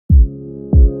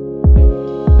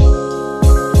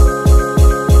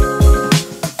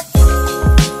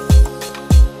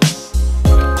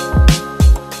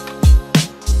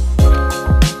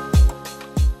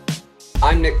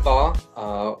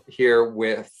here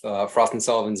with Frost &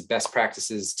 Sullivan's Best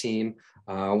Practices team,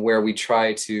 where we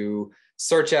try to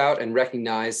search out and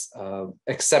recognize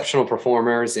exceptional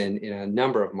performers in a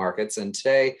number of markets. And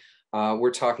today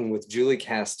we're talking with Julie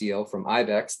Casteel from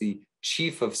ibex, the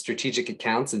Chief of Strategic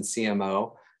Accounts and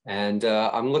CMO. And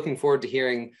I'm looking forward to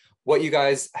hearing what you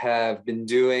guys have been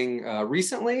doing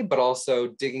recently, but also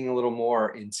digging a little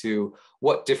more into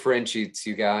what differentiates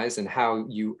you guys and how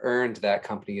you earned that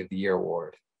Company of the Year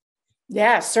award.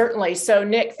 Yeah, certainly. So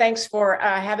Nick, thanks for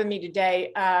having me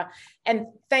today. And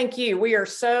thank you. We are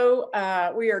just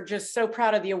so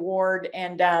proud of the award.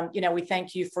 And, we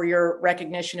thank you for your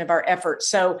recognition of our efforts.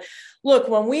 So look,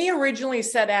 when we originally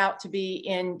set out to be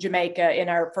in Jamaica in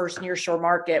our first nearshore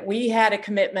market, we had a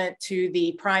commitment to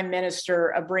the Prime Minister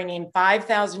of bringing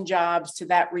 5,000 jobs to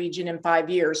that region in 5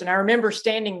 years. And I remember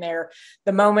standing there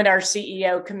the moment our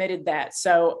CEO committed that.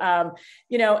 So,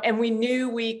 and we knew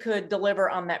we could deliver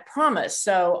on that promise.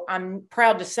 So I'm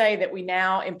proud to say that we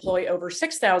now employ over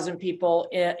 6,000 people,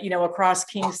 across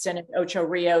Kingston and Ocho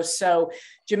Rios. So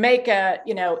Jamaica,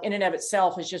 in and of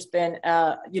itself has just been,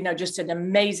 just an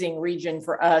amazing region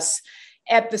for us.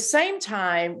 At the same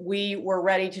time, we were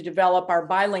ready to develop our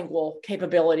bilingual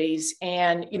capabilities.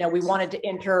 And, we wanted to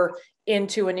enter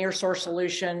into a nearshore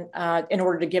solution in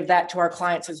order to give that to our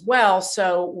clients as well.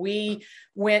 So we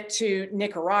went to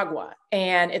Nicaragua,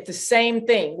 and at the same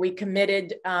thing, we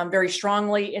committed very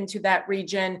strongly into that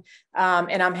region.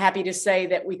 And I'm happy to say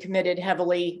that we committed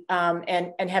heavily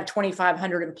and have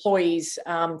 2,500 employees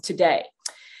today.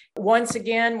 Once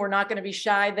again, we're not going to be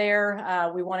shy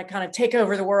there. We want to kind of take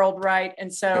over the world, right?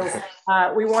 And so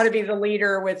we want to be the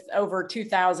leader with over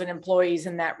 2,000 employees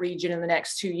in that region in the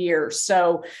next 2 years.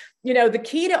 So, the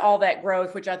key to all that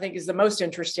growth, which I think is the most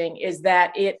interesting, is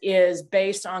that it is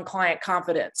based on client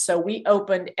confidence. So we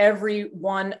opened every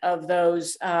one of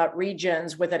those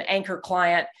regions with an anchor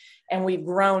client, and we've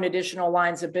grown additional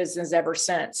lines of business ever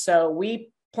since. So we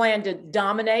plan to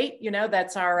dominate.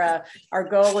 That's our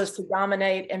goal, is to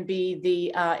dominate and be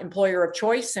the employer of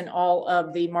choice in all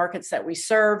of the markets that we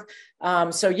serve.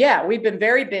 So yeah, we've been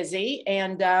very busy,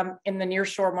 and in the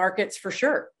nearshore markets for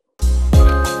sure.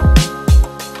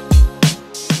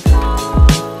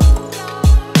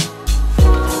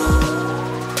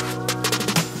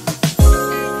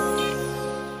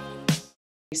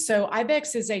 So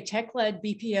ibex is a tech-led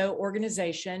BPO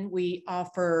organization. We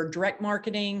offer direct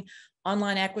marketing,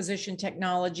 online acquisition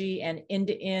technology, and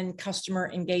end-to-end customer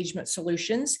engagement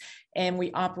solutions. And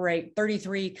we operate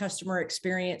 33 customer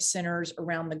experience centers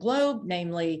around the globe,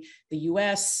 namely the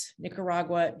US,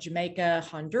 Nicaragua, Jamaica,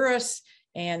 Honduras,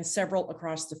 and several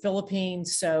across the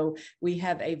Philippines. So we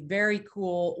have a very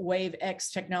cool WaveX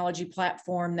technology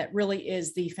platform that really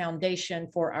is the foundation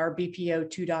for our BPO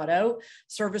 2.0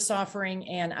 service offering.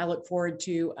 And I look forward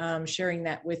to sharing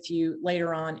that with you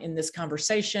later on in this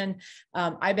conversation.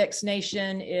 ibex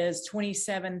Nation is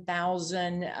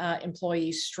 27,000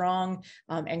 employees strong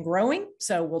and growing.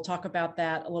 So we'll talk about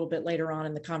that a little bit later on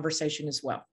in the conversation as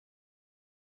well.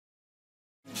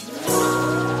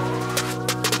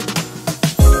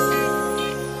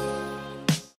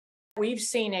 We've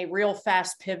seen a real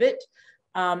fast pivot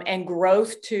and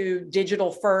growth to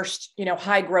digital first,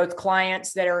 high growth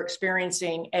clients that are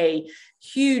experiencing a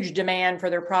huge demand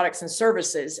for their products and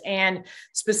services. And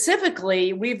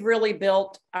specifically, we've really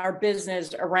built our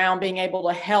business around being able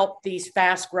to help these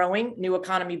fast growing new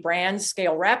economy brands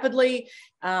scale rapidly.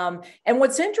 And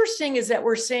what's interesting is that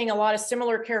we're seeing a lot of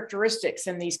similar characteristics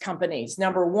in these companies.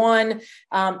 Number one,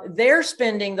 they're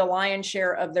spending the lion's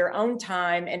share of their own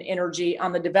time and energy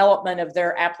on the development of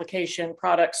their application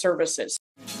product services.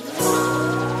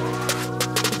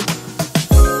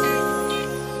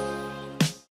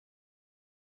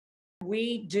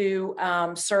 We do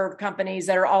serve companies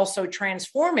that are also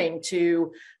transforming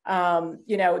to,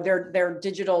 their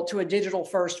digital, to a digital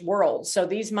first world. So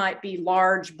these might be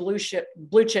large blue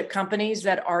chip companies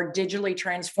that are digitally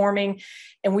transforming.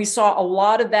 And we saw a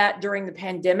lot of that during the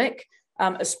pandemic.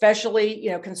 Especially,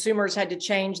 consumers had to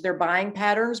change their buying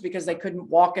patterns because they couldn't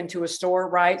walk into a store,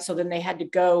 right? So then they had to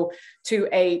go to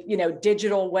a,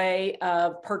 digital way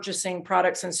of purchasing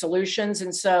products and solutions.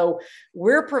 And so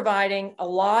we're providing a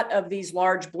lot of these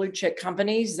large blue chip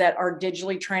companies that are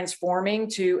digitally transforming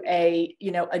to a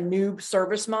new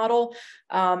service model.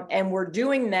 And we're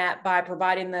doing that by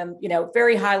providing them,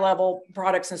 very high level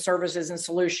products and services and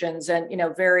solutions, and,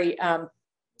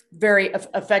 very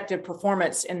effective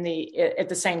performance at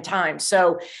the same time.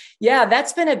 So yeah,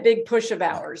 that's been a big push of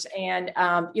ours. And,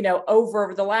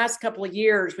 over the last couple of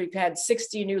years, we've had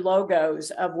 60 new logos,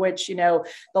 of which, the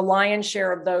lion's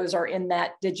share of those are in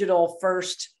that digital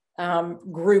first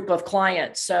group of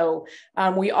clients. So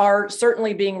we are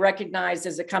certainly being recognized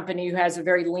as a company who has a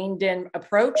very leaned in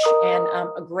approach and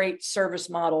a great service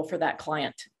model for that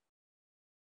client.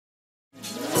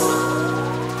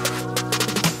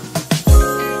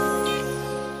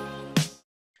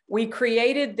 We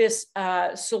created this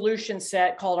solution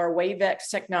set called our WaveX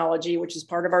technology, which is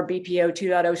part of our BPO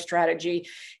 2.0 strategy.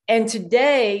 And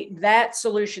today, that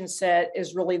solution set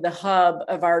is really the hub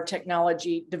of our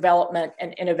technology development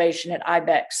and innovation at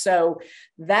ibex. So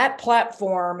that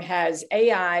platform has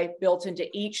AI built into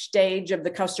each stage of the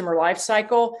customer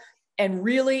lifecycle and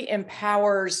really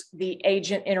empowers the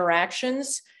agent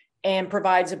interactions and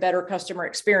provides a better customer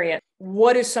experience.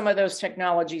 What do some of those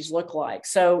technologies look like?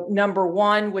 So number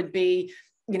one would be,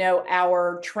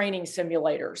 our training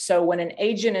simulator. So when an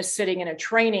agent is sitting in a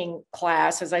training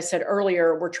class, as I said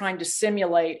earlier, we're trying to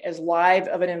simulate as live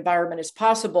of an environment as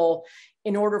possible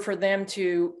in order for them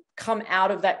to come out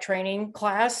of that training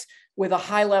class with a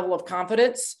high level of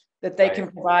confidence that they can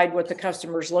provide what the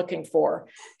customer's looking for.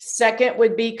 Second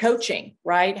would be coaching,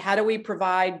 right? How do we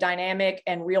provide dynamic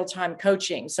and real-time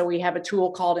coaching? So we have a tool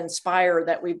called Inspire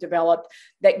that we've developed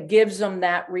that gives them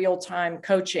that real-time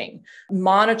coaching.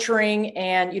 Monitoring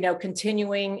and,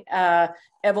 continuing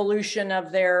evolution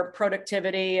of their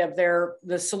productivity, of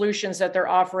the solutions that they're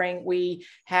offering. We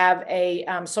have a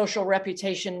social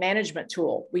reputation management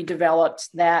tool we developed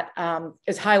that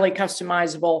is highly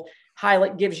customizable.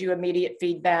 Gives you immediate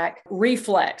feedback.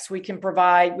 Reflex, we can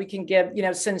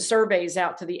send surveys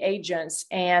out to the agents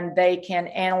and they can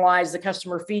analyze the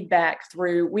customer feedback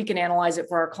we can analyze it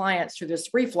for our clients through this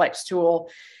Reflex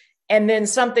tool. And then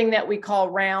something that we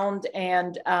call Round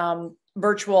and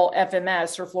virtual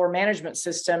FMS or floor management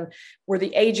system, where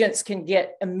the agents can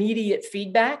get immediate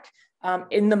feedback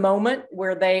in the moment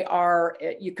where they are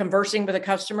conversing with a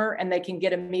customer, and they can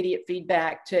get immediate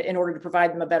feedback in order to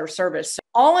provide them a better service. So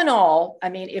all in all, I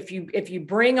mean, if you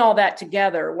bring all that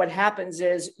together, what happens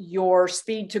is your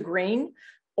speed to green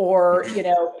or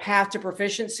path to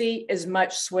proficiency is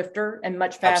much swifter and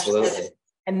much faster. Absolutely.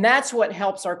 And that's what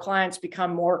helps our clients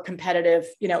become more competitive,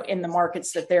 in the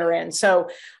markets that they're in. So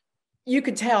you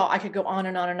could tell I could go on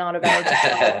and on and on about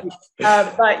it.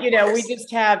 But, we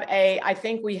just have I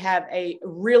think we have a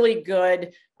really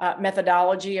good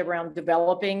methodology around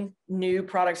developing new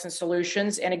products and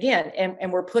solutions. And again,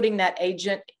 and we're putting that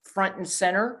agent front and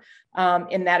center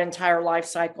in that entire life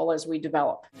cycle as we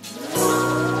develop.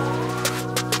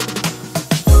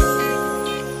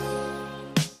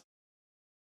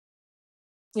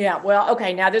 Yeah, well,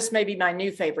 okay. Now this may be my new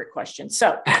favorite question.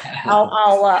 So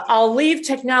I'll leave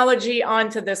technology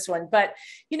onto this one. But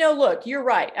look, you're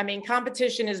right. I mean,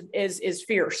 competition is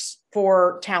fierce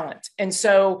for talent, and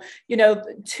so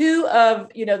two of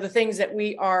the things that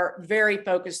we are very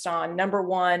focused on. Number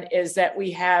one is that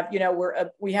we have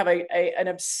an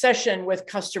obsession with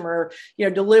customer,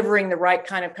 delivering the right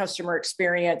kind of customer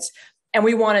experience, and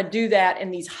we want to do that in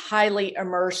these highly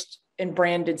immersed and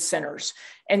branded centers.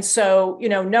 And so,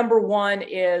 number one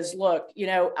is, look,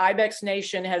 ibex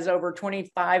Nation has over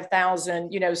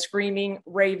 25,000, screaming,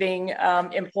 raving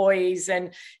employees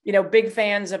and, big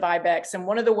fans of ibex. And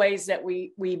one of the ways that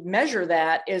we measure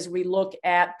that is we look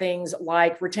at things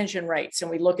like retention rates, and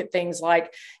we look at things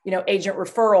like, agent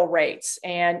referral rates,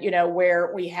 and,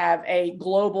 where we have a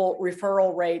global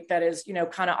referral rate that is,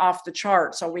 kind of off the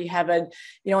chart. So we have an,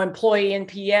 employee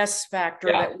NPS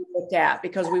factor that we look at,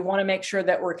 because we want to make sure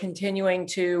that we're continuing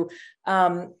to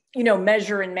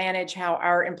measure and manage how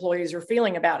our employees are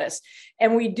feeling about us.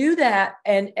 And we do that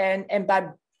and by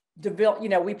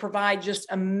we provide just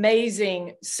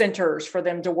amazing centers for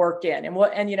them to work in.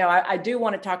 I do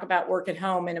want to talk about work at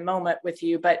home in a moment with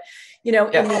you, but in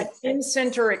the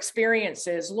in-center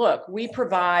experiences, look, we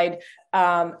provide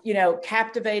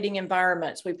captivating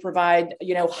environments. We provide,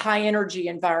 high energy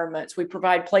environments. We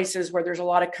provide places where there's a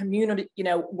lot of community,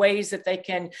 ways that they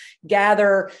can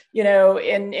gather,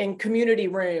 in community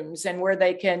rooms, and where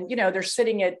they can, they're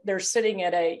sitting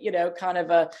at a,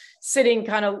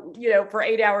 for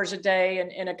 8 hours a day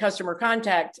in a customer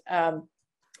contact,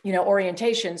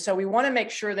 orientation. So we want to make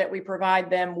sure that we provide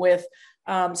them with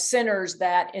centers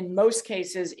that in most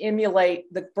cases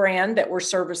emulate the brand that we're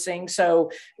servicing.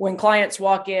 So when clients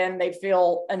walk in, they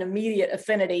feel an immediate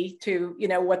affinity to,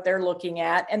 what they're looking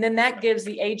at. And then that gives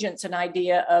the agents an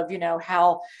idea of,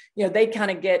 how, they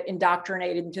kind of get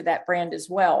indoctrinated into that brand as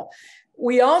well.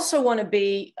 We also want to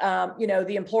be,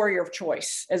 the employer of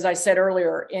choice, as I said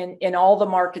earlier, in all the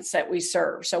markets that we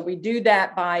serve. So we do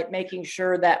that by making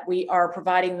sure that we are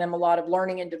providing them a lot of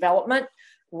learning and development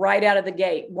right out of the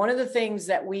gate. One of the things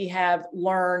that we have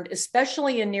learned,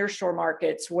 especially in nearshore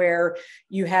markets where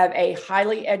you have a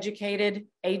highly educated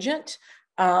agent,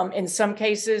 in some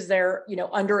cases they're,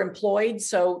 underemployed.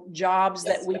 So jobs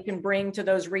that we can bring to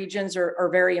those regions are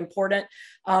very important.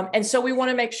 And so we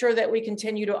want to make sure that we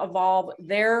continue to evolve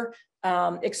their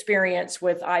experience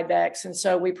with ibex. And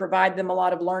so we provide them a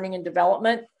lot of learning and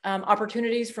development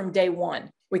opportunities from day one.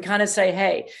 We kind of say,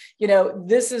 hey,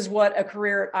 this is what a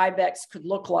career at ibex could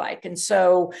look like. And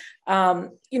so,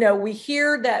 we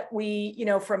hear that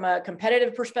from a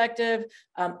competitive perspective,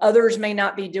 others may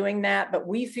not be doing that, but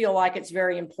we feel like it's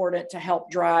very important to help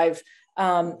drive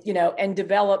and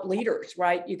develop leaders,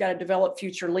 right? You got to develop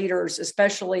future leaders,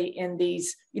 especially in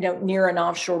these, near and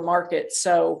offshore markets.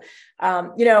 So,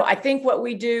 I think what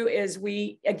we do is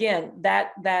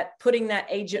that putting that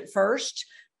agent first,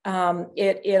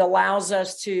 it allows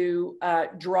us to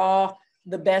draw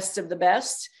the best of the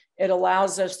best. It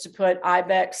allows us to put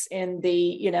ibex in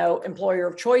the, employer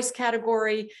of choice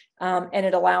category. And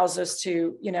it allows us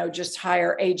to, just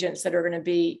hire agents that are going to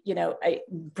be,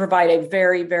 provide a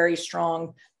very, very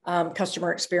strong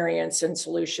customer experience and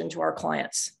solution to our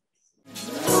clients.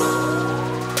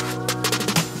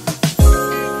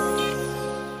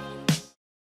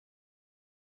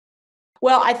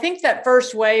 Well, I think that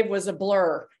first wave was a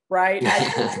blur, right? I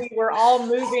think we were all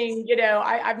moving,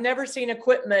 I've never seen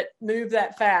equipment move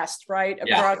that fast, right?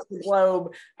 Across the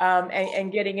globe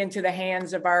and getting into the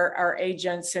hands of our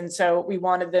agents. And so we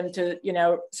wanted them to,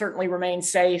 certainly remain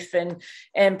safe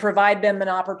and provide them an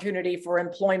opportunity for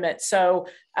employment. So,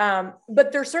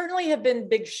 but there certainly have been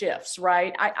big shifts,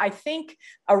 right? I think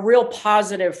a real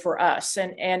positive for us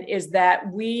and is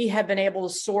that we have been able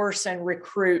to source and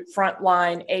recruit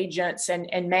frontline agents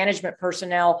and management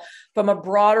personnel from a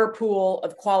broader pool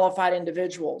of qualified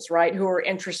individuals, right, who are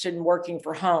interested in working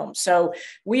for home. So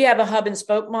we have a hub and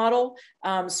spoke model.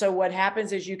 So what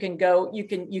happens is you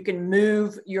can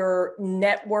move your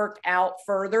network out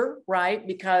further, right?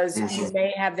 Because you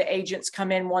may have the agents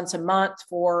come in once a month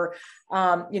for,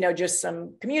 just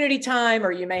some community time,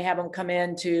 or you may have them come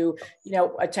in to,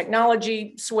 a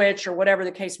technology switch or whatever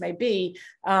the case may be.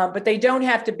 But they don't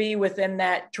have to be within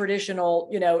that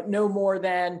traditional, no more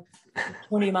than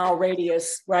 20-mile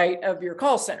radius, right, of your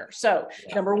call center. So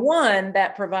number one,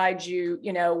 that provides you,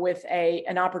 with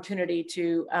an opportunity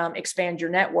to expand your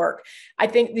network. I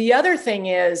think the other thing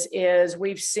is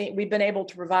we've been able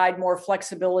to provide more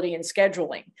flexibility in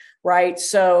scheduling, right?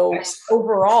 So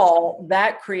overall,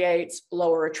 that creates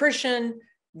lower attrition,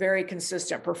 very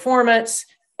consistent performance,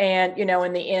 and,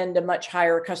 in the end, a much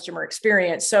higher customer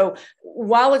experience. So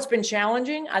while it's been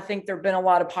challenging, I think there've been a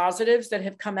lot of positives that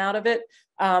have come out of it.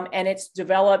 And it's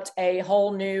developed a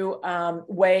whole new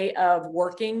way of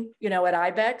working, at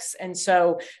ibex. And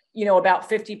so, about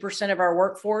 50% of our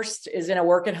workforce is in a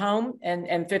work at home and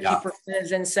 50%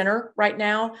 is in center right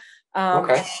now.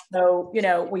 So,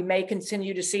 we may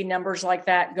continue to see numbers like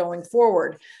that going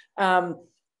forward. I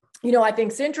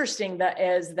think it's interesting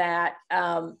that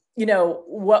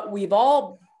what we've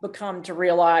all become to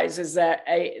realize is that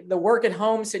the work at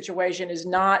home situation is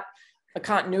not a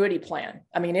continuity plan.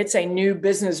 I mean, it's a new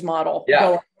business model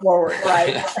going forward,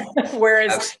 right?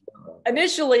 Whereas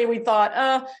initially we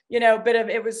thought,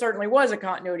 it certainly was a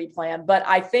continuity plan. But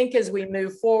I think as we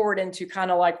move forward into kind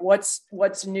of like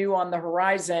what's new on the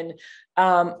horizon,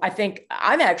 I think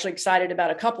I'm actually excited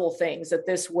about a couple of things that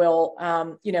this will,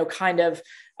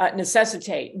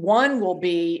 necessitate. One will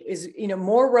be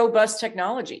more robust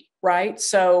technology, right?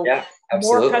 So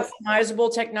more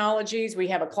customizable technologies. We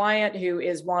have a client who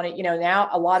is wanting, now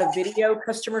a lot of video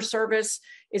customer service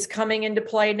is coming into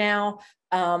play now.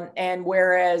 And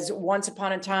whereas once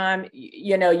upon a time,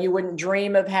 you wouldn't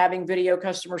dream of having video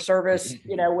customer service,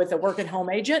 with a work at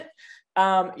home agent,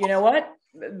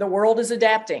 the world is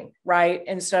adapting, right?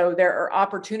 And so there are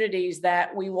opportunities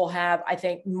that we will have, I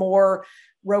think, more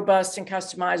robust and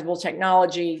customizable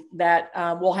technology that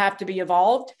will have to be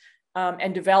evolved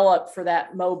and developed for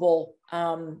that mobile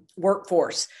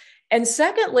workforce. And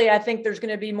secondly, I think there's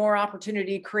going to be more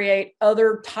opportunity to create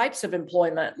other types of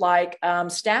employment, like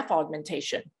staff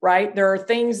augmentation, right? There are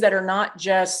things that are not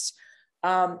just,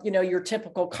 your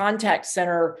typical contact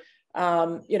center,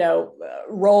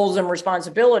 roles and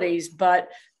responsibilities, but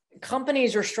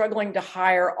companies are struggling to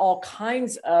hire all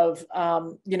kinds of,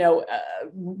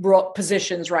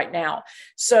 positions right now.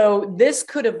 So this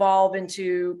could evolve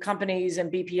into companies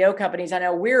and BPO companies. I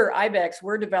know ibex,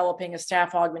 we're developing a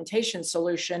staff augmentation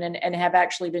solution and have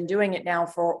actually been doing it now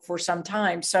for some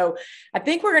time. So I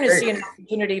think we're going to see an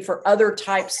opportunity for other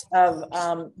types of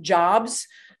jobs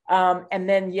And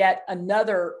then yet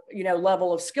another,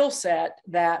 level of skill set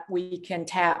that we can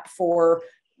tap for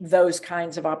those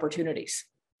kinds of opportunities.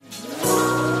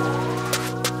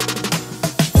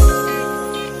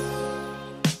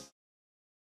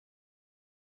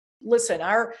 Listen,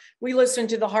 we listen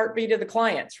to the heartbeat of the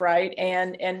clients, right?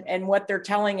 And what they're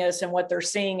telling us and what they're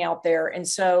seeing out there. And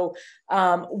so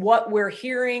what we're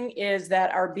hearing is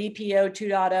that our BPO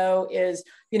 2.0 is,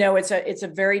 it's a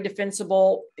very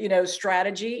defensible,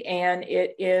 strategy, and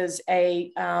it is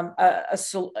a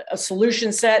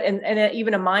solution set and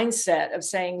even a mindset of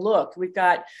saying, look, we're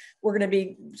going to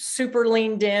be super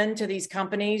leaned in to these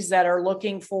companies that are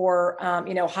looking for,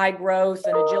 high growth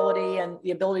and agility and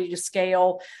the ability to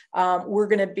scale. We're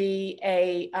going to be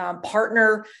a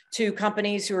partner to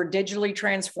companies who are digitally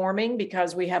transforming,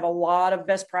 because we have a lot of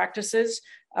best practices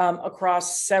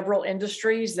across several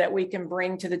industries that we can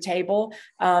bring to the table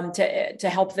to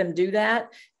help them do that.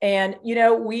 And,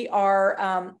 we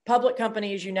are public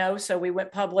company, as so we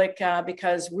went public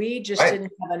because we just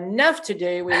didn't have enough to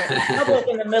do. We went public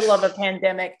in the middle of a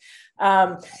pandemic.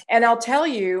 And I'll tell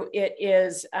you, it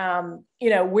is,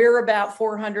 we're about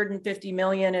 450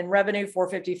 million in revenue,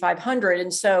 450, 500.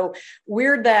 And so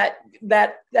we're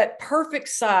that perfect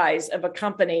size of a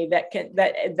company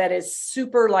that is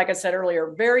super, like I said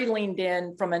earlier, very leaned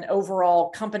in from an overall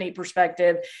company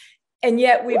perspective. And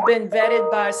yet we've been vetted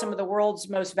by some of the world's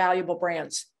most valuable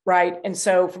brands, right? And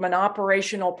so from an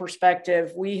operational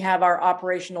perspective, we have our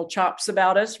operational chops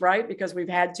about us, right? Because we've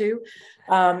had to.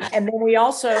 And then we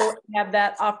also have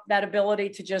that ability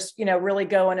to just, really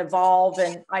go and evolve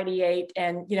and ideate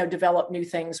and, develop new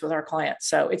things with our clients.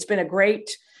 So it's been a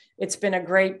great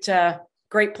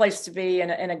place to be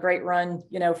and a great run,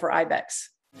 for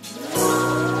ibex.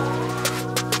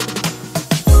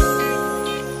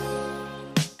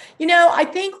 I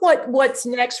think what's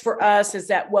next for us is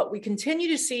that what we continue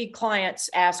to see clients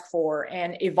ask for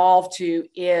and evolve to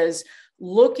is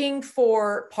looking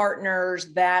for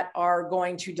partners that are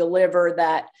going to deliver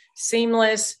that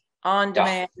seamless,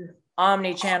 on-demand,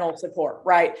 omni-channel support,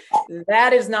 right?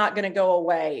 That is not going to go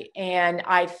away. And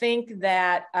I think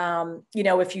that,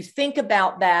 if you think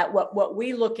about that, what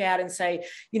we look at and say,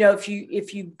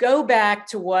 if you go back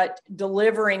to what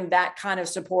delivering that kind of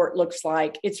support looks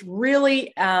like, it's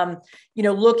really,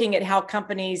 looking at how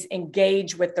companies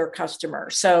engage with their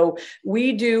customers. So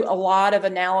we do a lot of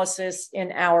analysis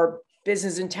in our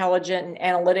business intelligence and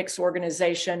analytics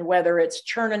organization, whether it's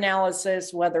churn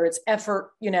analysis, whether it's effort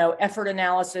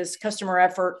analysis, customer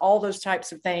effort, all those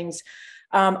types of things.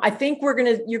 I think you're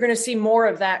going to see more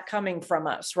of that coming from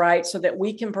us, right? So that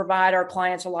we can provide our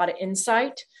clients a lot of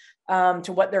insight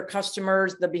to what their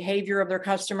customers, the behavior of their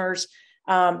customers,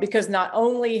 because not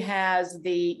only has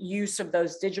the use of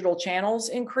those digital channels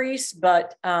increased,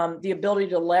 but the ability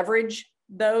to leverage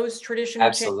those traditional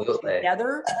channels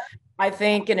together, I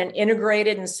think in an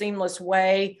integrated and seamless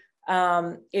way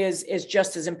is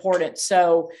just as important.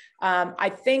 So I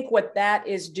think what that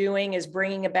is doing is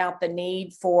bringing about the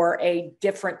need for a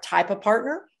different type of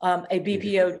partner, a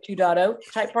BPO 2.0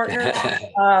 type partner,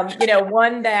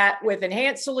 one that with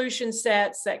enhanced solution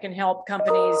sets that can help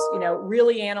companies,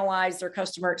 really analyze their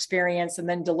customer experience and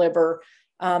then deliver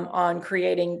on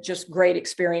creating just great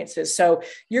experiences. So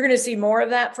you're going to see more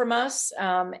of that from us.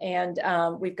 And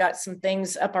we've got some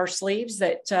things up our sleeves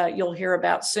that you'll hear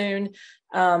about soon.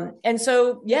 And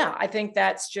so, I think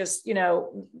that's just,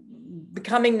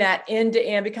 becoming that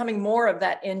end-to-end, becoming more of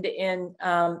that end-to-end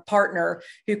partner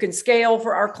who can scale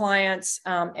for our clients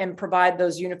and provide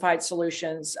those unified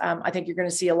solutions. I think you're going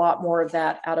to see a lot more of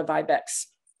that out of ibex.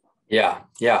 Yeah.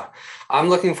 I'm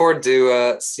looking forward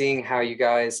to seeing how you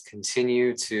guys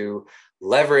continue to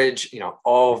leverage,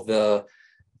 all of the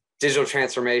digital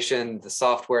transformation, the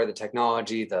software, the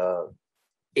technology, the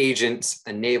agent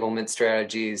enablement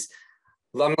strategies.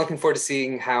 I'm looking forward to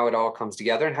seeing how it all comes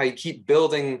together and how you keep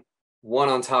building one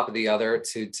on top of the other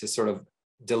to sort of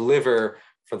deliver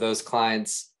for those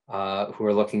clients who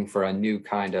are looking for a new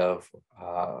kind of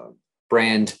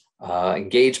brand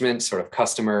engagement, sort of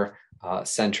customer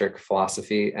centric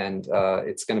philosophy, and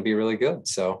it's going to be really good.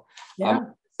 So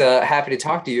I'm happy to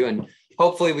talk to you, and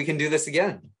hopefully we can do this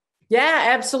again. Yeah,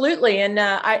 absolutely. And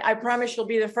I promise you'll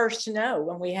be the first to know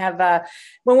when we have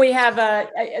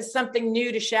something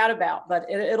new to shout about, but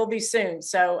it'll be soon.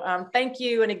 So thank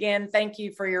you. And again, thank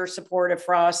you for your support of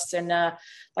Frost. And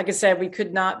like I said, we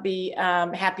could not be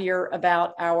happier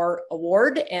about our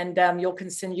award, and you'll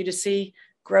continue to see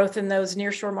growth in those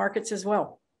nearshore markets as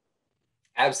well.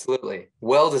 Absolutely.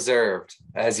 Well deserved,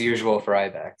 as usual, for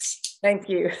ibex. Thank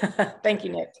you. Thank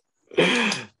you, Nick.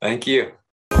 Thank you.